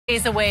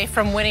Days away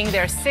from winning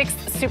their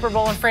 6th Super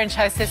Bowl in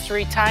franchise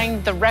history,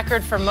 tying the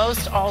record for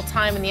most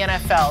all-time in the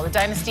NFL. The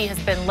dynasty has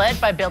been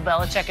led by Bill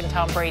Belichick and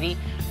Tom Brady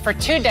for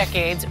 2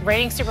 decades.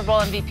 Reigning Super Bowl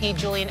MVP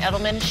Julian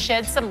Edelman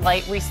shed some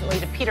light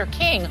recently to Peter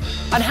King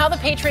on how the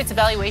Patriots'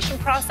 evaluation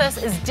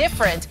process is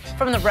different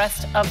from the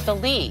rest of the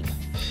league.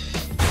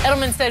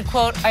 Edelman said,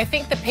 quote, "I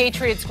think the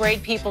Patriots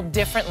grade people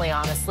differently,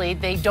 honestly.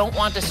 They don't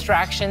want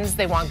distractions.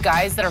 They want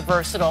guys that are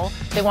versatile.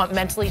 They want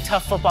mentally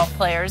tough football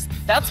players.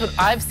 That's what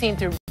I've seen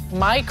through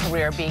my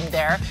career being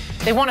there.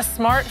 They want a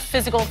smart,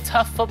 physical,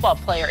 tough football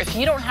player. If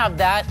you don't have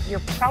that,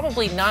 you're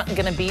probably not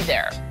going to be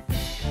there."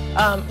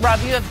 Rob,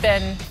 you have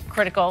been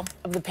critical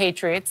of the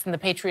Patriots and the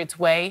Patriots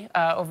Way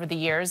over the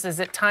years. Is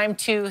it time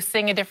to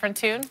sing a different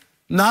tune?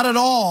 Not at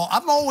all.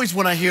 I'm always,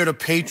 when I hear the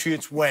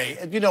Patriots Way,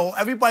 you know,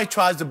 everybody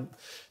tries to,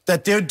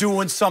 that they're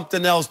doing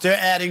something else. They're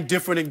adding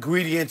different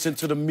ingredients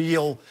into the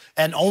meal,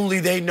 and only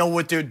they know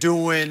what they're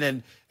doing,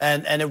 and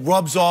it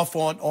rubs off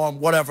on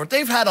whatever.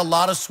 They've had a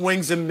lot of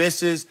swings and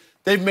misses.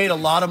 They've made a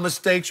lot of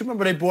mistakes.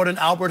 Remember, they brought in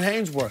Albert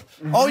Hainsworth.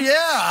 Oh,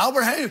 yeah,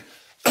 Albert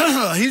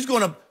Haynes. He's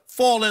going to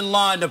fall in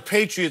line the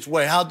Patriots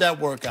Way. How'd that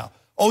work out?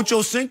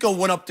 Ocho Cinco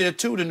went up there,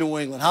 too, to New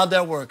England. How'd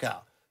that work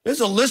out? There's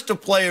a list of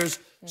players.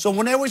 So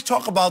when they always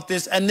talk about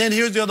this, and then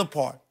here's the other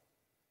part.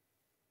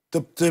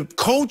 The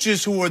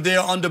coaches who were there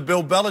under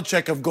Bill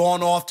Belichick have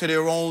gone off to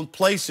their own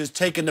places,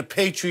 taking the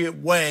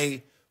Patriot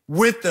Way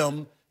with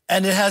them,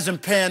 and it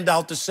hasn't panned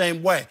out the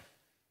same way.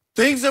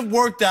 Things have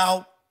worked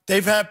out.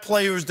 They've had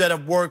players that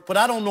have worked, but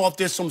I don't know if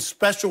there's some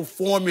special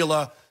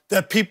formula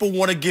that people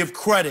want to give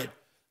credit.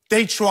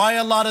 They try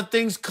a lot of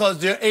things because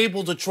they're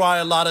able to try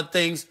a lot of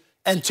things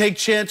and take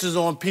chances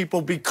on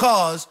people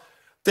because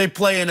they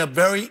play in a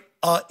very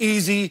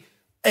easy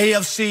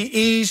AFC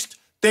East.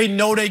 They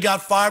know they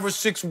got 5 or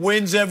 6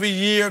 wins every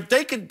year.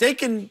 They can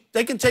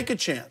take a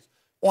chance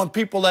on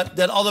people that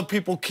other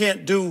people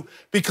can't do,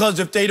 because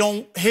if they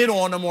don't hit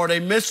on them or they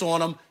miss on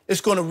them,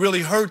 it's going to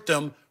really hurt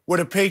them, where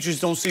the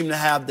Patriots don't seem to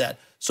have that.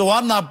 So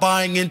I'm not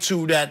buying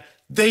into that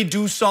they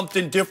do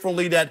something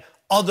differently that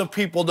other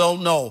people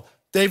don't know.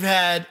 They've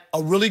had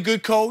a really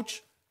good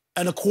coach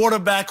and a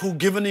quarterback who,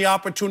 given the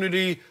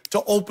opportunity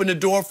to open the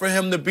door for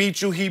him to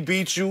beat you, he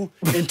beat you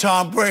in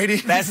Tom Brady.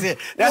 That's it.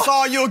 That's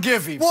all you'll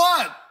give him.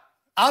 What?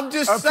 I'm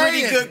just saying. A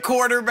pretty good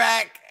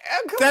quarterback.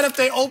 That if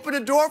they open the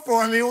door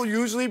for him, he'll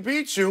usually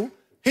beat you.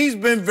 He's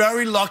been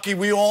very lucky.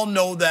 We all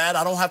know that.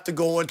 I don't have to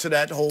go into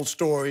that whole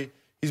story.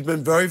 He's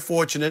been very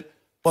fortunate.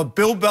 But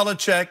Bill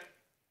Belichick,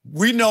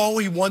 we know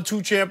he won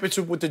 2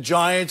 championships with the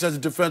Giants as a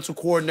defensive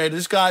coordinator.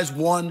 This guy's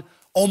won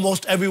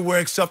almost everywhere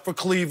except for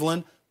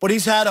Cleveland. But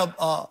he's had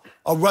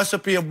a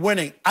recipe of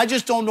winning. I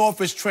just don't know if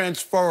it's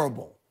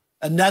transferable.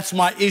 And that's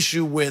my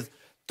issue with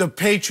the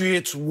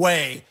Patriots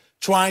Way,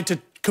 trying to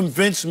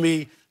convince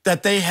me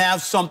that they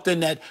have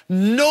something that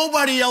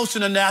nobody else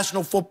in the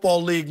National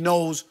Football League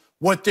knows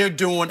what they're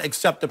doing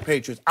except the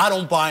Patriots. I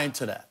don't buy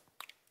into that.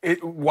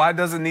 Why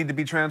does it need to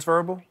be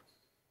transferable?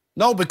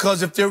 No,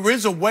 because if there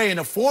is a way and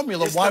a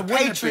formula, why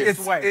wouldn't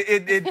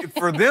it be?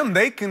 For them,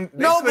 they can.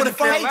 No, but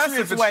if I'm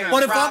Patriots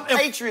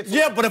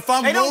Way, but if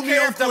I'm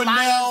Romeo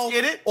Cornell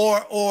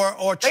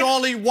or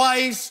Charlie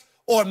Weiss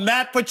or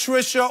Matt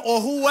Patricia or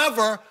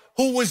whoever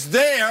who was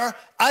there,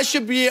 I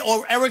should be,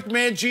 or Eric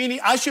Mangini,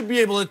 I should be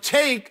able to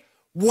take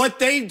what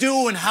they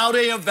do and how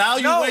they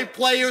evaluate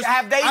players.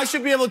 I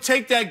should be able to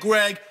take that,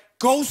 Greg,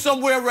 go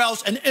somewhere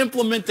else and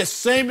implement the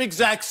same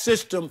exact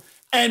system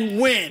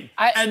and win,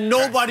 and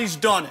nobody's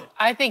done it.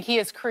 I think he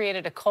has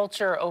created a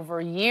culture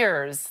over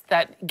years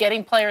that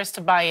getting players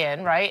to buy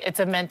in, right? It's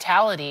a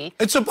mentality.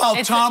 It's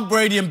about Tom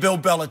Brady and Bill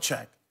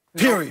Belichick,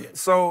 period.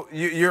 So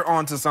you're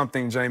onto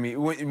something, Jamie.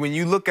 When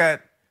you look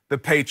at the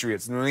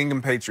Patriots, New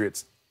England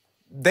Patriots,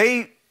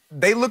 they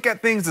look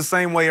at things the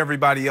same way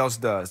everybody else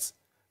does.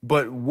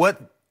 But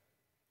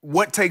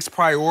what takes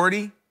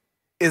priority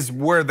is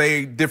where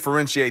they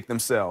differentiate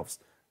themselves.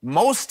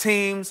 Most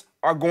teams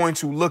are going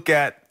to look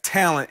at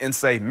talent and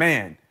say,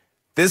 man,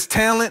 this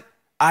talent,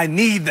 I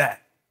need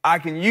that. I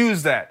can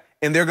use that.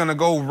 And they're going to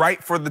go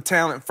right for the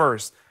talent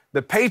first.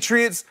 The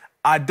Patriots,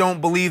 I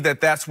don't believe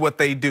that that's what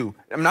they do.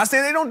 I'm not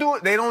saying they don't do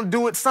it. They don't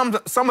do it some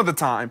of the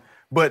time.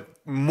 But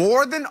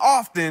more than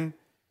often,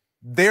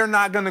 they're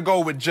not going to go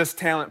with just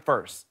talent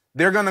first.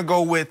 They're going to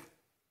go with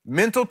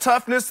mental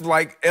toughness,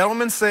 like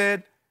Edelman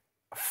said,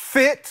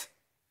 fit.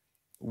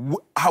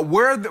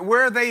 Where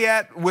are they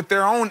at with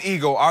their own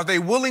ego? Are they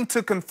willing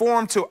to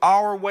conform to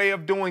our way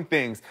of doing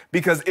things?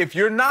 Because if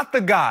you're not the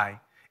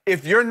guy,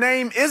 if your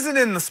name isn't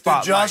in the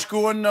spotlight, Josh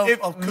Gordon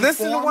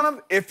listen to what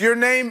I'm. If your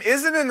name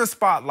isn't in the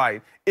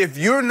spotlight, if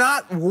you're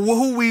not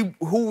who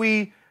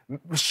we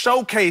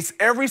showcase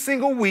every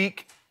single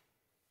week,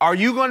 are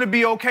you going to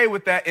be okay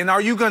with that? And are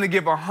you going to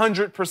give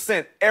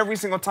 100% every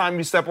single time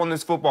you step on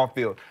this football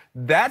field?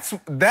 That's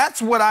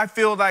what I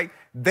feel like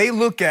they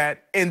look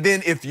at. And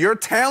then if your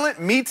talent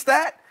meets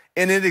that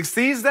and it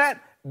exceeds that,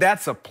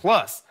 that's a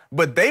plus.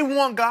 But they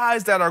want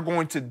guys that are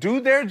going to do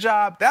their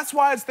job. That's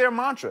why it's their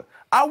mantra.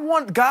 I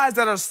want guys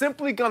that are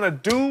simply going to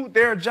do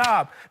their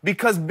job,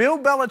 because Bill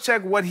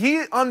Belichick, what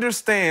he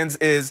understands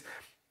is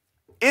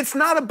it's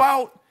not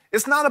about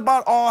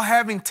all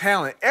having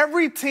talent.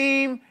 Every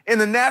team in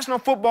the National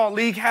Football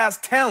League has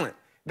talent.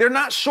 They're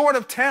not short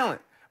of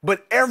talent,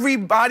 but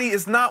everybody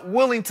is not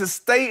willing to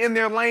stay in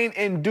their lane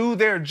and do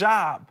their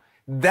job.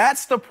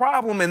 That's the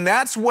problem, and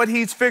that's what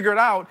he's figured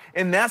out,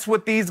 and that's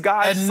what these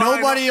guys and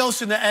nobody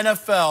else in the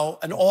NFL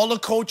and all the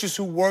coaches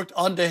who worked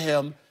under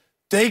him,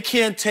 they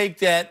can't take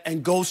that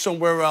and go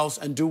somewhere else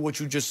and do what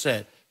you just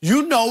said.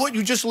 You know it.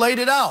 You just laid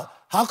it out.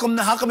 How come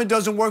it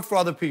doesn't work for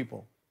other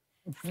people?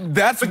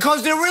 That's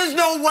because there is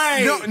no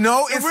way.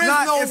 No, it's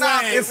not.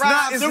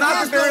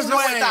 There is no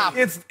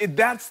way.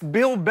 That's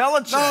Bill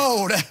Belichick.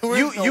 No,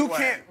 there is no way.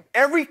 Can't.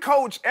 Every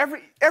coach,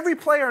 every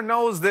player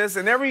knows this,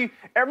 and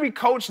every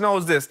coach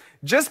knows this.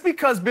 Just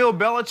because Bill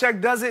Belichick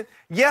does it,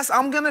 yes,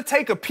 I'm gonna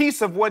take a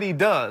piece of what he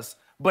does,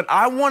 but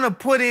I want to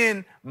put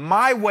in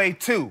my way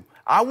too.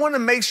 I want to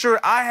make sure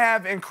I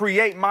have and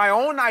create my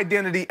own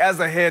identity as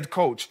a head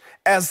coach,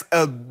 as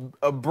a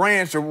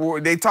branch. Or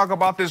they talk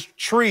about this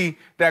tree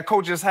that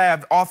coaches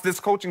have off this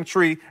coaching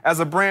tree, as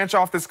a branch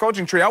off this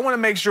coaching tree. I want to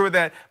make sure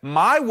that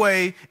my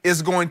way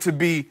is going to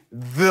be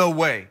the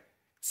way.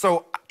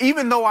 So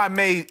even though I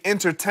may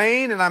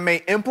entertain and I may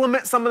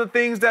implement some of the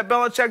things that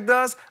Belichick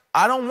does,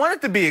 I don't want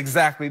it to be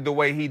exactly the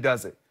way he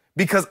does it,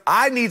 because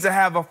I need to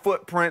have a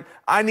footprint.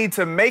 I need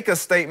to make a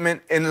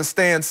statement in the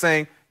stand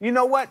saying, you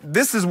know what?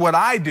 This is what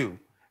I do.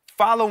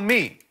 Follow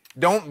me.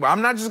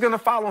 I'm not just going to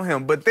follow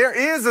him, but there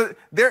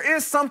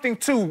is something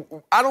to,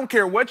 I don't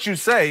care what you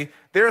say,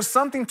 there's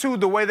something to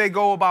the way they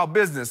go about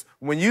business.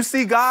 When you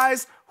see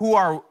guys who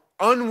are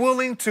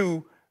unwilling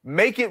to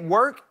make it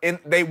work, and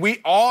we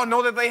all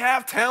know that they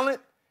have talent,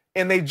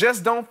 and they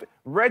just don't.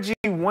 Reggie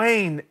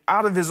Wayne,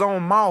 out of his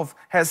own mouth,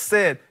 has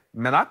said,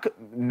 man,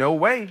 no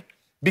way.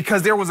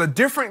 Because there was a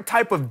different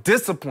type of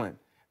discipline.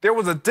 There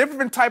was a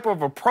different type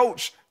of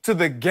approach to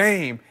the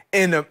game,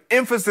 and the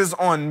emphasis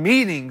on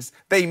meetings.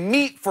 They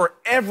meet for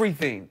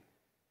everything.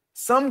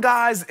 Some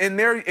guys in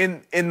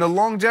the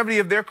longevity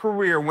of their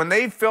career, when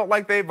they felt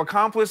like they've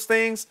accomplished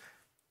things,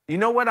 you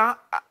know what?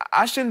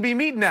 I shouldn't be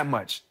meeting that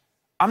much.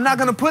 I'm not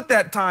going to put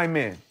that time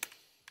in.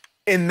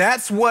 And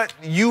that's what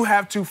you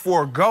have to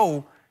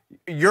forego.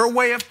 Your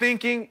way of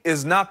thinking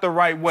is not the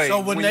right way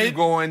when you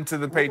go into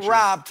the Patriots.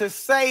 Rob, to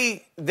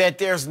say that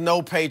there's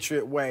no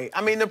Patriot way,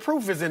 I mean, the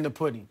proof is in the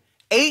pudding.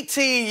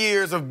 18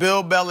 years of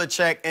Bill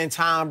Belichick and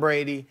Tom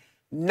Brady,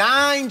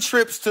 9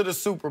 trips to the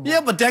Super Bowl.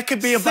 Yeah, but that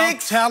could be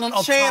about talent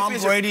of Tom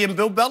Brady and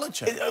Bill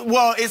Belichick.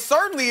 Well, it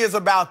certainly is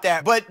about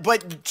that.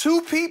 But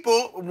two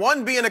people,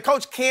 one being a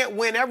coach, can't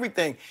win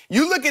everything.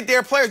 You look at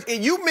their players,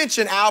 and you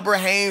mentioned Albert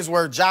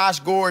Haynesworth, Josh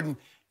Gordon.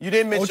 You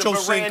didn't mention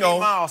Randy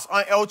Moss,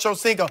 Ocho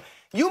Cinco.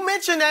 You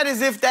mentioned that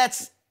as if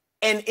that's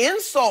an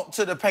insult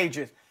to the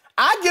Patriots.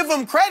 I give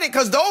them credit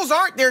because those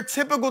aren't their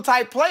typical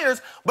type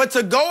players. But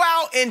to go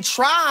out and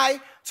try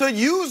to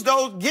use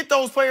those, get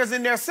those players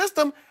in their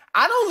system,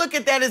 I don't look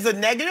at that as a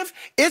negative.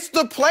 It's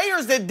the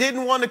players that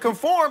didn't want to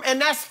conform,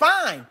 and that's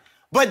fine.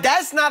 But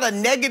that's not a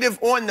negative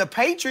on the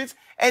Patriots.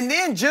 And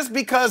then just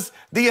because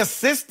the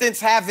assistants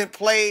haven't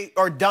played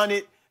or done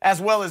it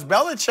as well as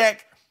Belichick,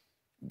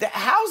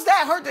 how's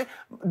that hurt?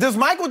 Does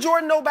Michael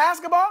Jordan know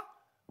basketball?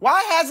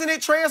 Why hasn't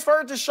it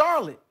transferred to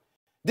Charlotte?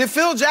 Did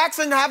Phil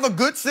Jackson have a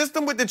good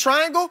system with the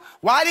triangle?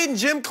 Why didn't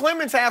Jim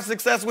Clemens have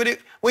success with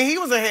it when he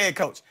was a head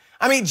coach?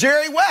 I mean,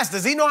 Jerry West,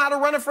 does he know how to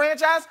run a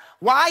franchise?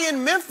 Why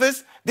in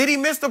Memphis did he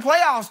miss the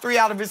playoffs 3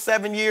 out of his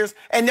 7 years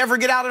and never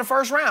get out of the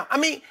first round? I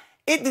mean,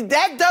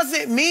 that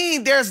doesn't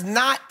mean there's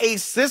not a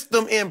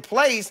system in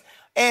place.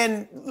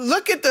 And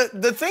look at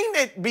the thing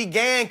that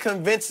began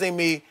convincing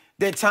me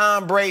that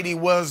Tom Brady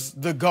was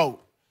the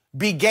GOAT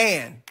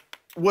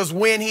was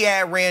when he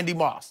had Randy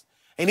Moss.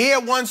 And he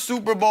had won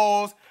Super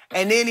Bowls,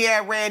 and then he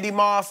had Randy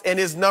Moss, and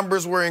his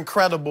numbers were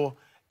incredible.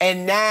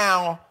 And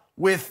now,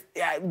 with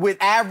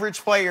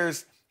average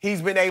players,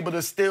 he's been able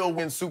to still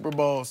win Super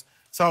Bowls.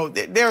 So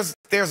there's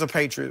a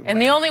Patriot way.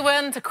 And the only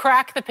one to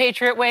crack the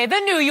Patriot way, the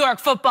New York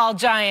Football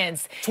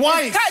Giants.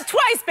 Twice,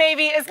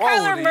 baby, is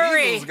Kyler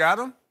Murray. The Eagles got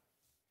him.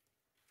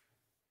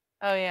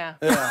 Oh, yeah.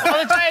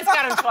 Well, the Giants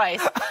got him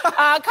twice.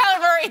 Kyler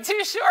Murray,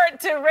 too short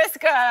to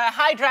risk a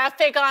high draft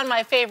pick on.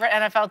 My favorite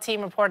NFL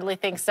team reportedly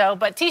thinks so.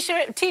 But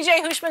TJ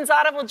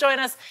Houshmandzadeh will join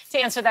us to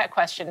answer that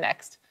question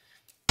next.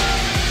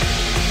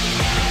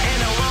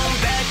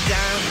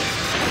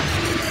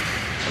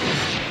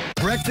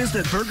 Breakfast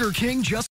at Burger King just